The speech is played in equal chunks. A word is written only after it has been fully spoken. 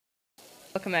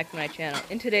Welcome back to my channel.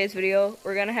 In today's video,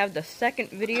 we're gonna have the second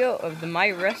video of the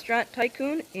My Restaurant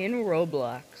Tycoon in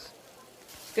Roblox.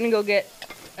 It's gonna go get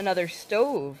another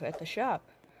stove at the shop.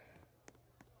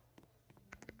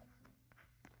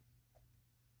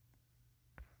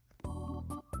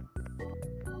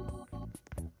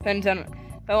 Depends on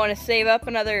if I want to save up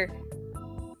another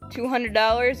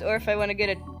 $200 or if I want to get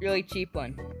a really cheap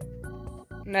one.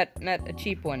 Not a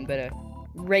cheap one, but a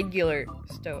regular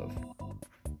stove.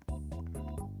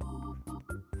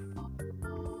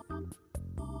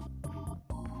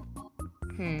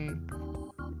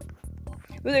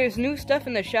 Well, there's new stuff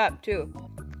in the shop too.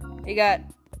 They got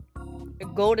a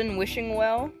golden wishing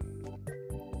well.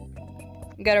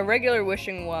 You got a regular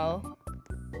wishing well.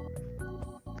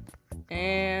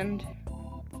 And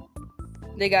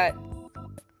they got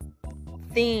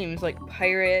themes like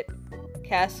pirate,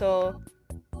 castle,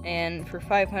 and for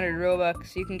 500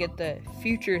 Robux you can get the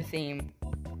future theme,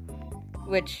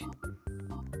 which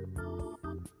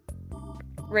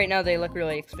right now they look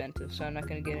really expensive, so I'm not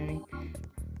gonna get any.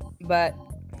 But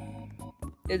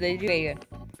they do.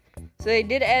 So they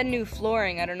did add new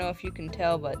flooring. I don't know if you can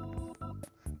tell, but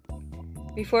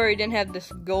before we didn't have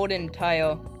this golden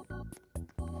tile.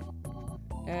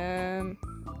 Is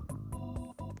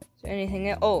there anything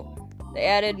else? Oh, they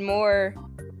added more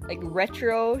like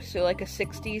retro, so like a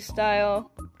 60s style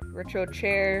retro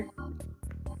chair,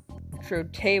 retro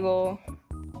table.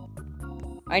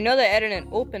 I know they added an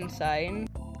open sign.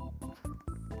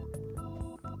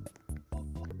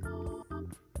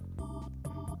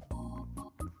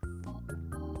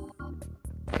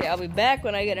 Okay, I'll be back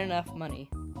when I get enough money.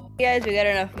 Hey guys, we got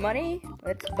enough money.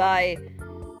 Let's buy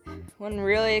one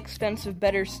really expensive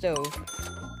better stove.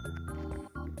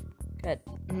 Got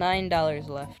 $9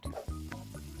 left.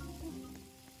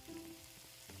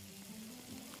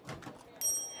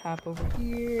 Hop over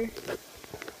here.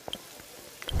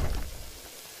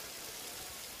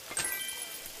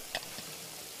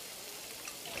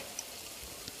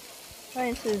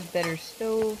 Find this better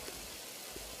stove.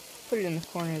 Put it in the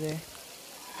corner there.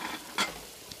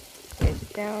 Place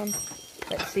it down.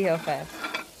 Let's see how fast.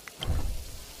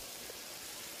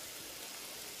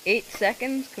 8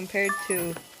 seconds compared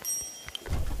to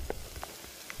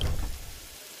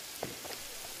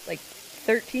like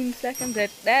 13 seconds.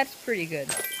 That's pretty good.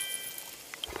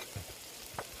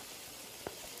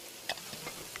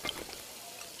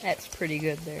 That's pretty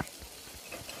good there.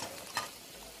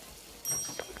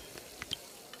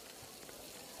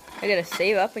 I gotta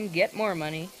save up and get more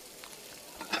money.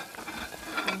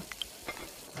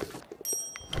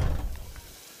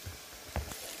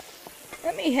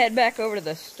 Let me head back over to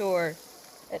the store.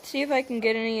 Let's see if I can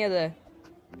get any of the...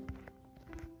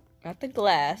 not the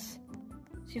glass.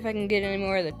 See if I can get any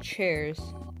more of the chairs.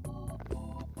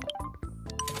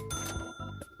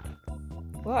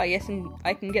 Well, I guess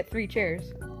I can get 3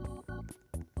 chairs.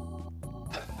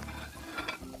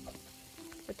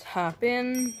 Let's hop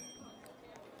in.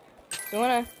 So I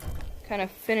want to kind of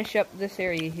finish up this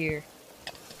area here.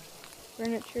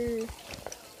 Furniture.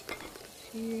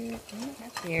 Here.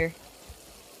 Not here.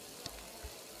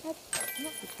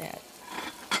 Not like that.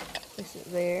 Place it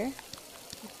there.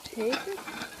 Take it.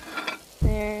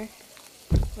 There.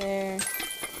 There.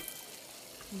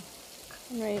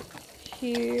 Right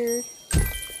here.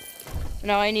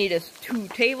 Now I need is 2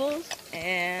 tables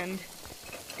and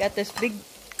got this big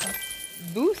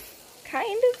booth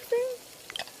kind of thing.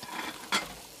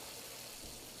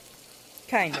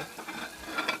 Kind of.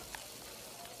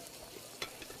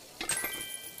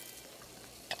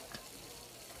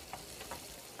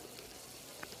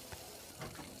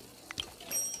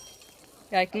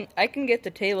 Yeah, I can get the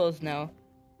tables now,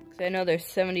 because I know they're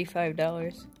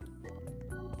 $75.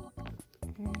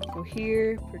 Go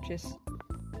here, purchase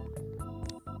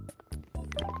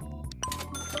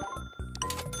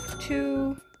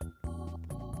 2.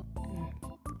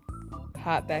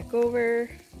 Hop back over.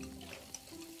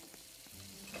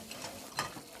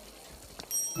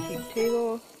 Cheap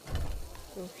table.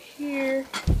 Go here.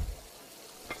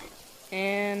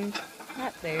 And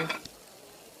not there.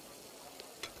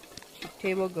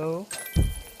 Table, go.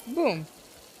 Boom.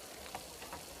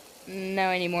 Now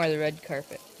I need more of the red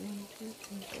carpet.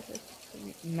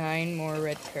 9 more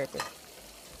red carpet.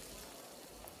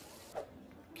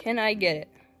 Can I get it?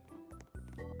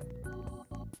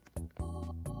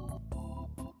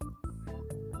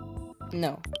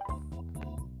 No.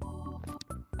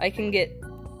 I can get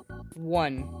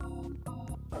 1.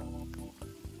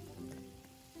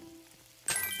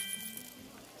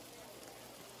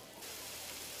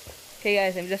 Okay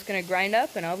guys, I'm just gonna grind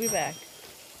up and I'll be back.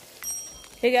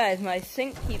 Hey guys, my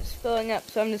sink keeps filling up,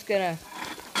 so I'm just gonna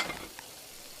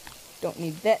Don't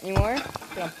need that anymore.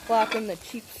 Gonna plop in the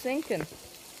cheap sink and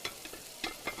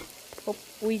hope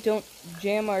we don't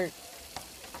jam our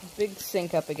big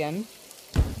sink up again.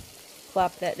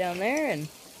 Plop that down there and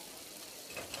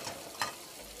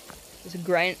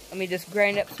let me just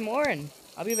grind up some more and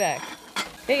I'll be back.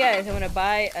 Hey guys, I'm gonna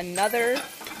buy another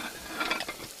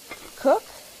cook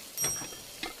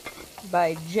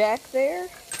by Jack there,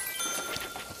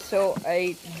 so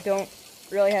I don't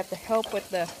really have to help with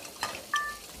the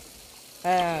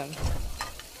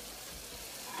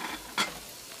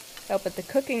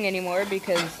cooking anymore,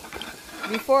 because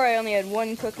before I only had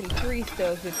 1 cook and 3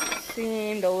 stoves, which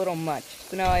seemed a little much.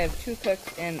 So now I have 2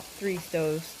 cooks and 3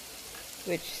 stoves,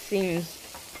 which seems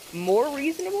more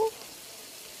reasonable.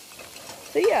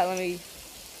 So yeah, let me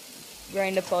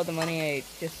grind up all the money I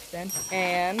just spent,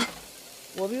 and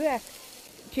we'll be back.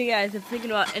 Okay guys, I'm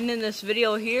thinking about ending this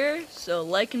video here, so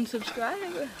like and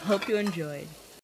subscribe. Hope you enjoyed.